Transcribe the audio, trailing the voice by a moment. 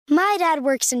My dad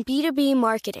works in B2B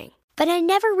marketing, but I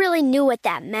never really knew what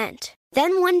that meant.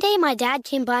 Then one day my dad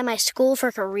came by my school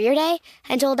for career day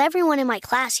and told everyone in my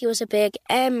class he was a big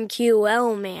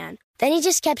MQL man. Then he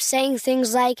just kept saying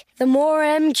things like, the more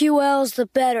MQLs, the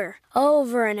better,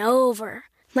 over and over.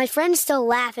 My friends still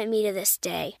laugh at me to this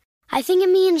day. I think it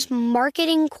means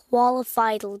marketing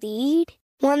qualified lead.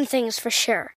 One thing's for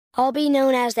sure, I'll be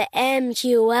known as the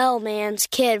MQL man's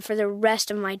kid for the rest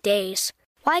of my days.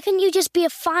 Why couldn't you just be a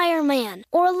fireman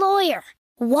or a lawyer?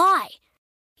 Why?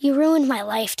 You ruined my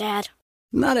life, Dad.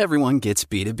 Not everyone gets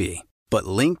B2B, but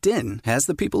LinkedIn has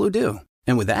the people who do.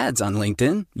 And with ads on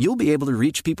LinkedIn, you'll be able to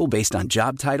reach people based on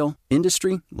job title,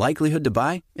 industry, likelihood to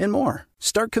buy, and more.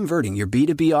 Start converting your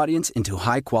B2B audience into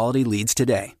high-quality leads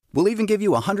today. We'll even give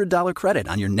you a $100 credit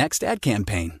on your next ad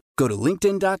campaign. Go to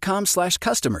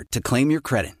linkedin.com/customer to claim your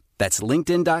credit. That's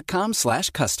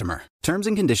linkedin.com/customer. Terms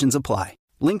and conditions apply.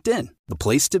 LinkedIn, the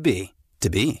place to be,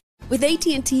 to be. With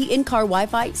AT&T in-car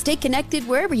Wi-Fi, stay connected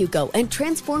wherever you go and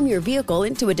transform your vehicle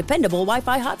into a dependable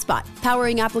Wi-Fi hotspot.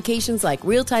 Powering applications like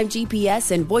real-time GPS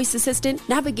and voice assistant,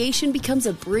 navigation becomes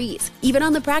a breeze. Even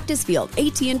on the practice field,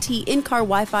 AT&T in-car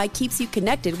Wi-Fi keeps you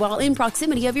connected while in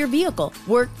proximity of your vehicle.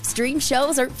 Work, stream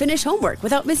shows, or finish homework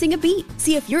without missing a beat.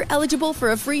 See if you're eligible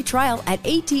for a free trial at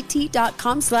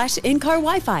att.com/in-car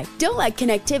Wi-Fi. Don't let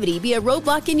connectivity be a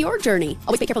roadblock in your journey.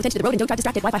 Always pay careful attention to the road and don't drive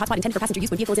distracted. Wi-Fi hotspot intended for passenger use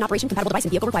when vehicle is in operation. Compatible device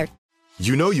and vehicle required.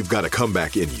 You know you've got a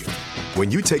comeback in you. When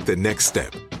you take the next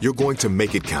step, you're going to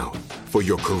make it count. For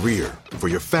your career, for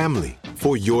your family,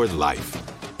 for your life.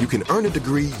 You can earn a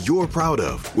degree you're proud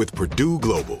of with Purdue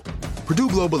Global. Purdue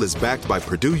Global is backed by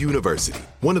Purdue University,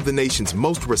 one of the nation's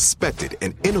most respected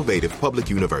and innovative public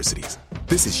universities.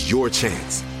 This is your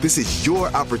chance. This is your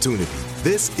opportunity.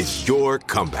 This is your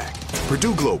comeback.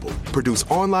 Purdue Global, Purdue's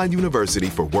online university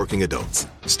for working adults.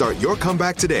 Start your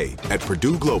comeback today at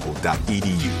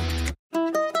purdueglobal.edu.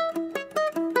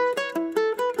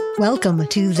 Welcome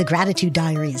to The Gratitude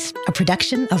Diaries, a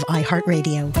production of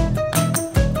iHeartRadio.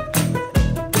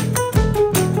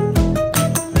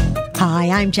 Hi,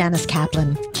 I'm Janice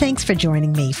Kaplan. Thanks for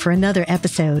joining me for another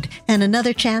episode and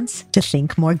another chance to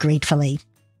think more gratefully.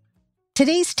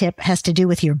 Today's tip has to do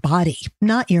with your body,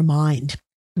 not your mind,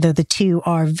 though the two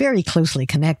are very closely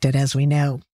connected, as we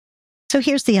know. So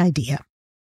here's the idea.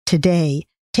 Today,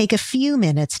 take a few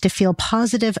minutes to feel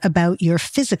positive about your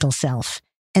physical self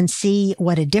and see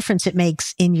what a difference it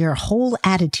makes in your whole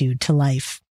attitude to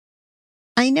life.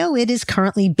 I know it is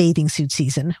currently bathing suit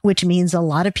season, which means a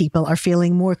lot of people are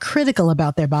feeling more critical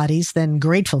about their bodies than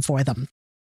grateful for them.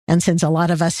 And since a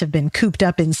lot of us have been cooped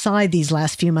up inside these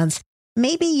last few months,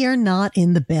 maybe you're not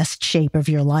in the best shape of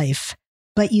your life,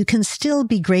 but you can still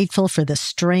be grateful for the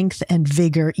strength and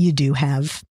vigor you do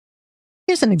have.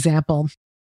 Here's an example.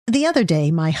 The other day,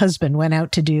 my husband went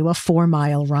out to do a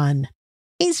 4-mile run.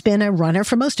 He's been a runner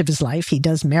for most of his life. He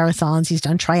does marathons, he's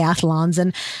done triathlons,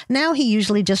 and now he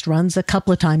usually just runs a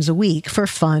couple of times a week for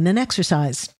fun and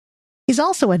exercise. He's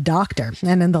also a doctor,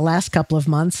 and in the last couple of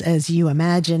months, as you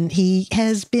imagine, he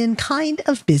has been kind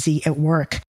of busy at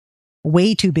work.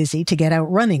 Way too busy to get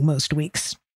out running most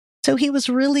weeks. So he was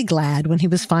really glad when he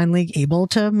was finally able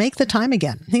to make the time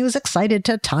again. He was excited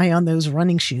to tie on those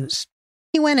running shoes.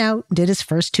 He went out, did his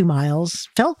first 2 miles,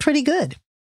 felt pretty good.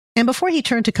 And before he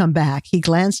turned to come back, he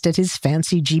glanced at his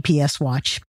fancy GPS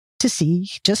watch to see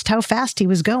just how fast he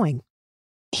was going.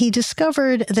 He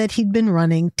discovered that he'd been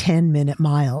running 10-minute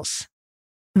miles.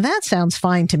 That sounds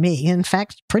fine to me, in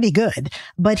fact, pretty good,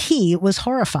 but he was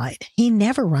horrified. He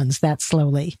never runs that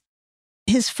slowly.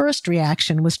 His first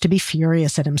reaction was to be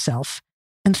furious at himself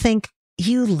and think,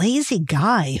 "You lazy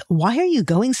guy, why are you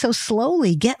going so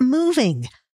slowly? Get moving."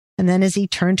 And then as he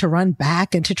turned to run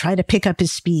back and to try to pick up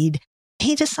his speed,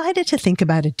 he decided to think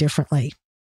about it differently.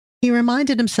 He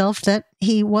reminded himself that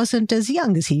he wasn't as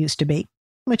young as he used to be,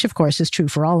 which of course is true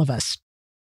for all of us.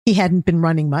 He hadn't been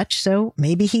running much, so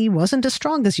maybe he wasn't as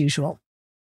strong as usual.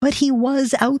 But he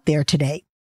was out there today.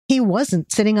 He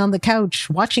wasn't sitting on the couch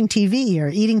watching TV or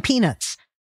eating peanuts.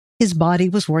 His body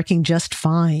was working just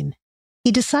fine.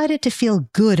 He decided to feel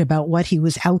good about what he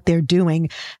was out there doing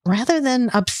rather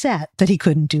than upset that he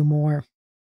couldn't do more.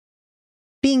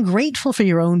 Being grateful for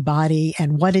your own body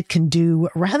and what it can do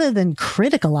rather than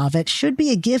critical of it should be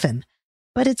a given,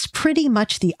 but it's pretty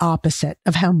much the opposite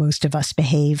of how most of us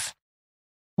behave.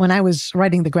 When I was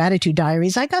writing the Gratitude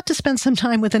Diaries, I got to spend some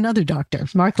time with another doctor,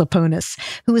 Mark Laponis,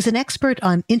 who is an expert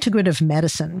on integrative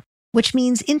medicine, which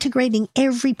means integrating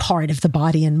every part of the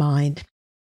body and mind.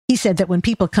 He said that when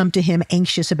people come to him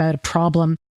anxious about a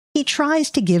problem, he tries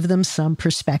to give them some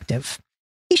perspective.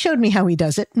 He showed me how he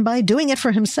does it by doing it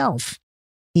for himself.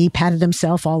 He patted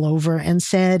himself all over and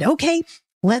said, "Okay,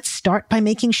 Let's start by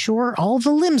making sure all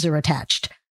the limbs are attached.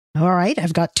 All right,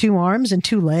 I've got 2 arms and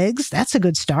 2 legs. That's a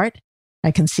good start.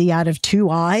 I can see out of 2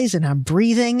 eyes and I'm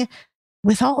breathing.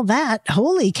 With all that,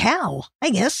 holy cow,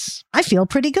 I guess I feel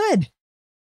pretty good.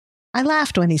 I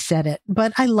laughed when he said it,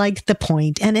 but I liked the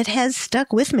point and it has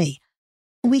stuck with me.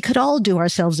 We could all do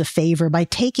ourselves a favor by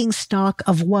taking stock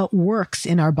of what works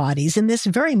in our bodies in this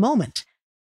very moment.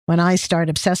 When I start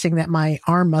obsessing that my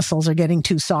arm muscles are getting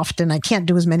too soft and I can't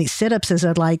do as many sit-ups as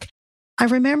I'd like, I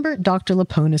remember Dr.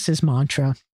 Leponis's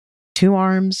mantra: 2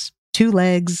 arms, 2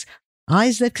 legs,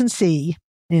 eyes that can see,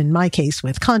 in my case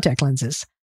with contact lenses.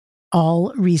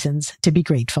 All reasons to be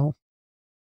grateful.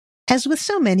 As with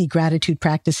so many gratitude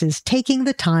practices, taking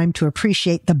the time to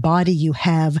appreciate the body you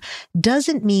have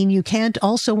doesn't mean you can't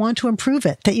also want to improve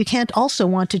it, that you can't also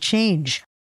want to change.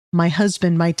 My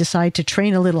husband might decide to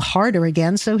train a little harder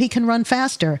again so he can run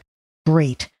faster.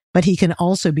 Great, but he can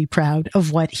also be proud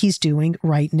of what he's doing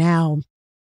right now.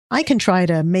 I can try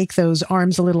to make those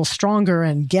arms a little stronger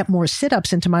and get more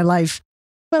sit-ups into my life,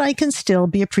 but I can still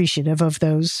be appreciative of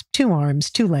those 2 arms,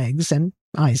 2 legs, and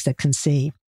eyes that can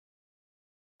see.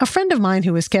 A friend of mine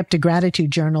who has kept a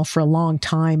gratitude journal for a long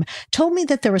time told me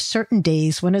that there are certain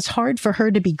days when it's hard for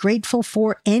her to be grateful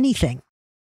for anything.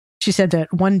 She said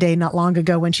that one day not long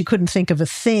ago when she couldn't think of a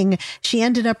thing, she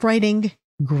ended up writing,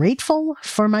 "Grateful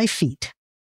for my feet."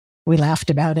 We laughed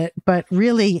about it, but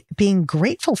really being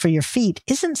grateful for your feet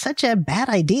isn't such a bad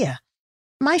idea.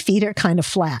 My feet are kind of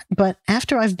flat, but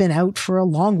after I've been out for a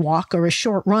long walk or a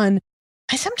short run,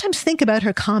 I sometimes think about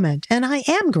her comment, and I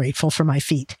am grateful for my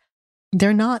feet.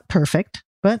 They're not perfect,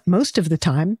 but most of the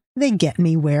time, they get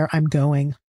me where I'm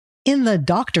going. In the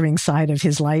doctoring side of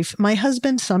his life, my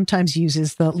husband sometimes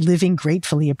uses the living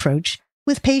gratefully approach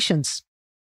with patients.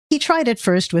 He tried it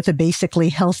first with a basically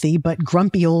healthy but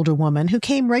grumpy older woman who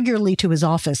came regularly to his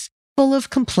office, full of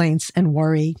complaints and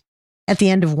worry. At the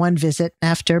end of one visit,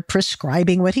 after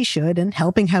prescribing what he should and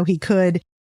helping how he could,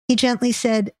 he gently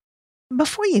said,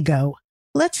 "Before you go,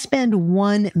 let's spend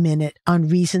 1 minute on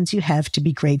reasons you have to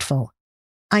be grateful.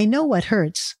 I know what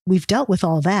hurts. We've dealt with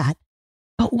all that.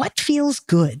 But what feels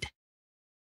good?"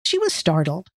 She was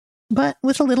startled, but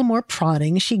with a little more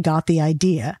prodding, she got the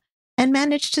idea and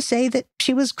managed to say that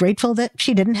she was grateful that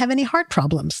she didn't have any heart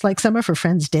problems like some of her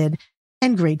friends did,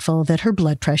 and grateful that her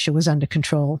blood pressure was under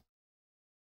control.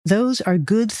 Those are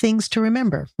good things to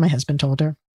remember, my husband told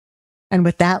her. And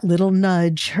with that little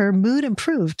nudge, her mood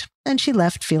improved, and she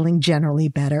left feeling generally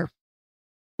better.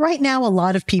 Right now, a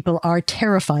lot of people are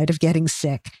terrified of getting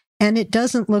sick, and it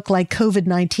doesn't look like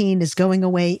COVID-19 is going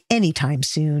away anytime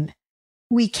soon.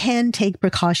 We can take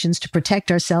precautions to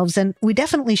protect ourselves, and we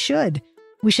definitely should.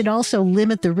 We should also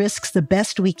limit the risks the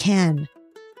best we can.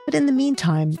 But in the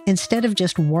meantime, instead of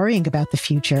just worrying about the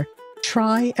future,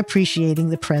 try appreciating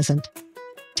the present.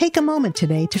 Take a moment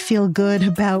today to feel good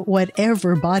about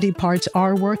whatever body parts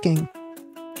are working.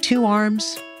 2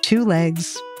 arms, 2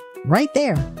 legs. Right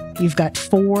there, you've got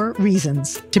 4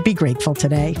 reasons to be grateful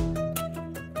today.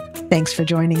 Thanks for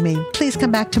joining me. Please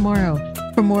come back tomorrow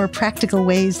for more practical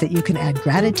ways that you can add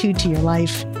gratitude to your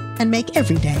life and make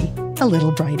every day a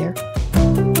little brighter.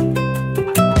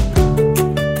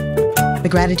 The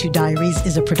Gratitude Diaries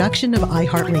is a production of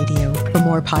iHeartRadio. For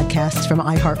more podcasts from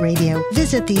iHeartRadio,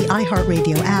 visit the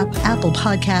iHeartRadio app, Apple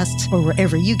Podcasts, or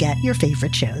wherever you get your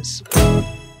favorite shows.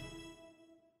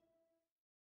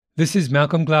 This is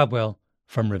Malcolm Gladwell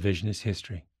from Revisionist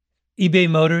History. eBay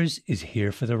Motors is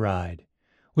here for the ride.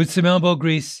 With some elbow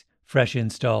grease, fresh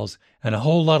installs, and a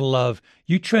whole lot of love,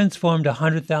 you transformed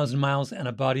 100,000 miles and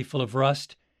a body full of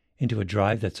rust into a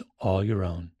drive that's all your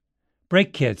own.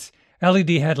 Brake kits,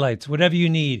 LED headlights, whatever you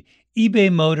need,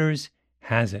 eBay Motors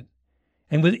has it.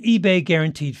 And with eBay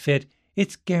Guaranteed Fit,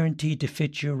 it's guaranteed to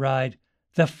fit your ride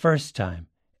the first time,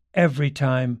 every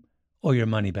time, or your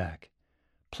money back.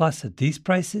 Plus, at these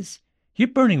prices, you're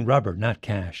burning rubber, not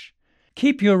cash.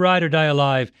 Keep your ride or die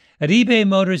alive at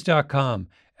ebaymotors.com.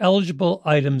 Eligible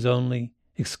items only.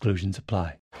 Exclusions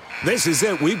apply. This is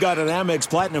it. We've got an Amex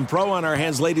Platinum Pro on our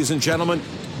hands, ladies and gentlemen.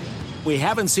 We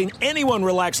haven't seen anyone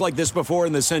relax like this before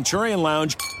in the Centurion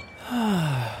Lounge.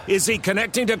 Is he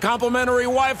connecting to complimentary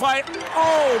Wi-Fi?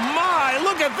 Oh, my!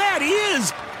 Look at that! He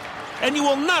is! And you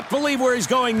will not believe where he's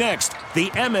going next. The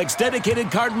Amex dedicated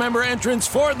card member entrance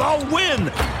for the win!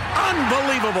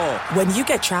 Unbelievable! When you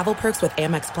get travel perks with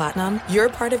Amex Platinum, you're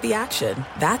part of the action.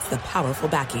 That's the powerful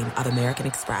backing of American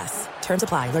Express. Terms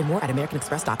apply. Learn more at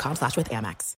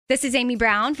americanexpress.com/withAmex. This is Amy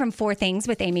Brown from 4 Things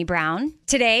with Amy Brown.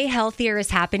 Today, healthier is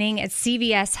happening at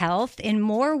CVS Health in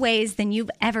more ways than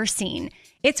you've ever seen.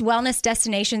 It's wellness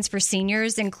destinations for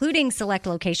seniors, including select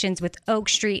locations with Oak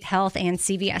Street Health and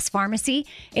CVS Pharmacy.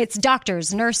 It's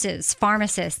doctors, nurses,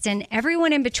 pharmacists, and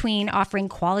everyone in between offering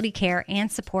quality care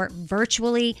and support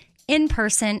virtually, in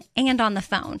person, and on the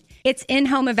phone. It's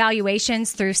in-home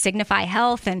evaluations through Signify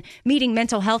Health and meeting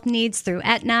mental health needs through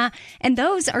Aetna. And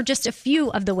those are just a few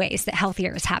of the ways that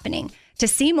Healthier is happening. To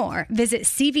see more, visit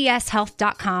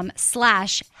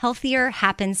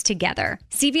cvshealth.com/healthierhappenstogether.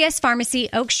 CVS Pharmacy,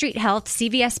 Oak Street Health,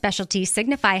 CVS Specialty,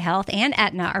 Signify Health, and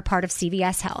Aetna are part of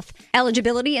CVS Health.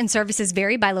 Eligibility and services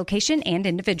vary by location and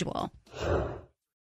individual.